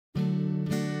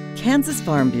Kansas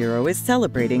Farm Bureau is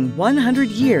celebrating 100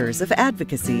 years of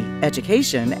advocacy,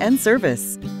 education, and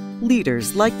service.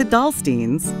 Leaders like the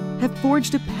Dahlstens have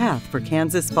forged a path for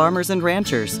Kansas farmers and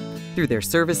ranchers through their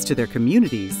service to their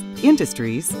communities,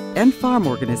 industries, and farm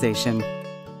organization.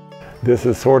 This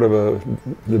is sort of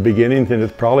the beginning, and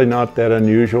it's probably not that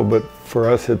unusual, but for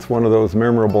us it's one of those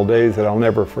memorable days that I'll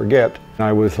never forget.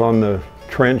 I was on the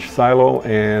trench silo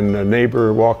and a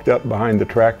neighbor walked up behind the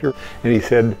tractor and he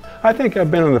said, "I think I've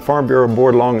been on the Farm Bureau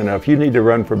board long enough. You need to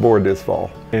run for board this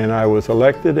fall." And I was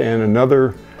elected, and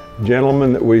another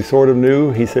gentleman that we sort of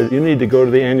knew, he said, "You need to go to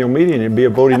the annual meeting and be a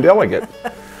voting delegate."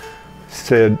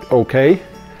 Said, okay.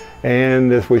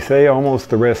 And as we say, almost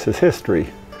the rest is history.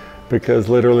 Because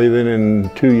literally then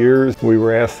in 2 years, we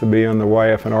were asked to be on the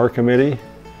YF&R committee.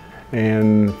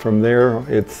 And from there,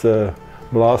 it's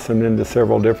blossomed into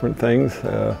several different things.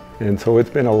 And so it's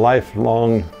been a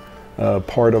lifelong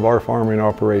part of our farming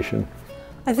operation.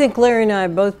 I think Larry and I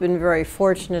have both been very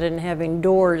fortunate in having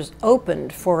doors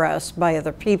opened for us by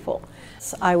other people.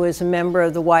 I was a member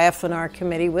of the YF&R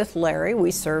committee with Larry.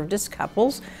 We served as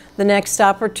couples. The next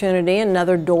opportunity,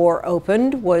 another door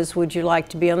opened, was, would you like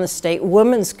to be on the State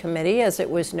Women's Committee, as it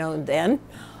was known then?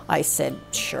 I said,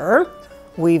 sure.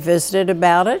 We visited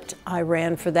about it. I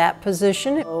ran for that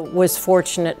position, was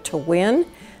fortunate to win.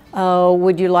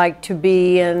 Would you like to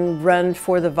be and run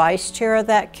for the vice chair of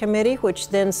that committee, which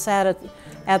then sat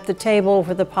at the table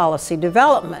for the policy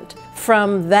development.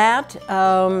 From that,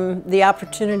 the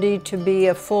opportunity to be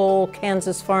a full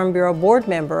Kansas Farm Bureau board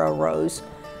member arose.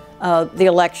 The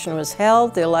election was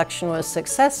held, the election was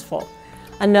successful.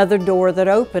 Another door that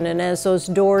opened, and as those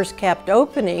doors kept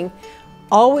opening,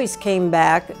 always came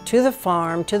back to the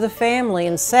farm, to the family,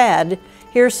 and said,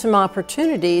 here's some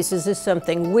opportunities, is this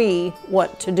something we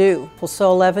want to do? Well,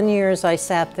 so 11 years I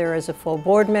sat there as a full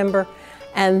board member,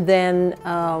 and then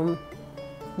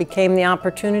became the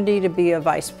opportunity to be a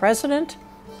vice president.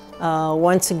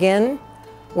 Once again,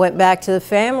 went back to the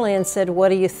family and said, what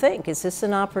do you think? Is this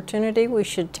an opportunity we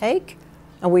should take?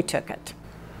 And we took it.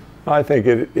 I think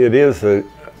it is a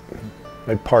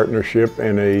partnership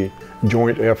and a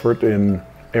joint effort in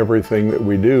everything that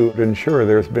we do. And sure,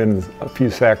 there's been a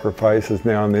few sacrifices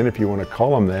now and then, if you want to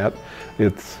call them that.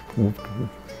 It's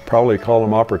probably call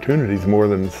them opportunities more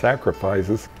than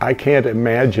sacrifices. I can't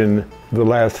imagine the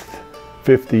last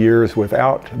 50 years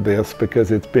without this,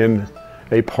 because it's been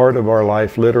a part of our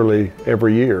life literally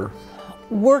every year.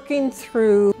 Working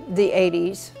through the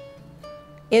 80s,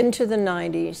 into the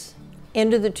 90s,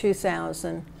 into the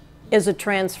 2000s is a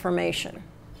transformation.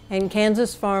 And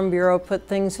Kansas Farm Bureau put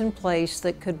things in place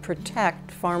that could protect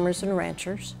farmers and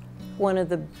ranchers. One of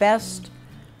the best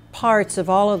parts of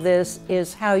all of this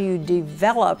is how you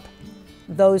develop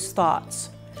those thoughts.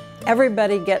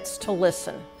 Everybody gets to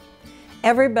listen.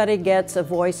 Everybody gets a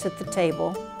voice at the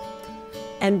table,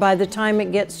 and by the time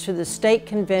it gets to the state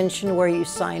convention where you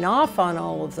sign off on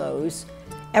all of those,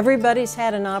 everybody's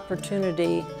had an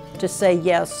opportunity to say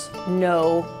yes,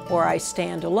 no, or I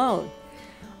stand alone.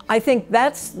 I think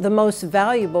that's the most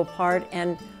valuable part,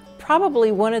 and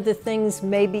probably one of the things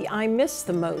maybe I miss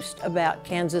the most about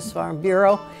Kansas Farm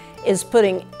Bureau is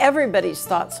putting everybody's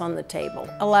thoughts on the table,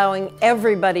 allowing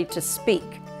everybody to speak.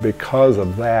 Because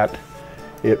of that,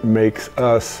 it makes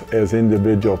us as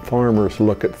individual farmers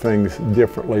look at things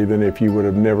differently than if you would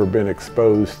have never been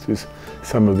exposed to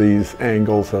some of these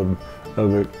angles of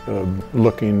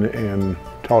looking and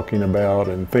talking about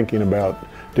and thinking about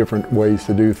different ways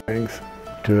to do things.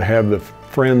 To have the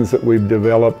friends that we've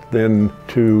developed, then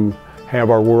to have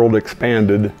our world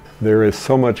expanded, there is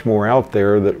so much more out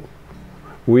there that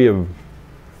we have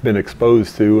been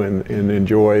exposed to and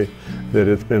enjoy, that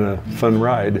it's been a fun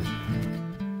ride.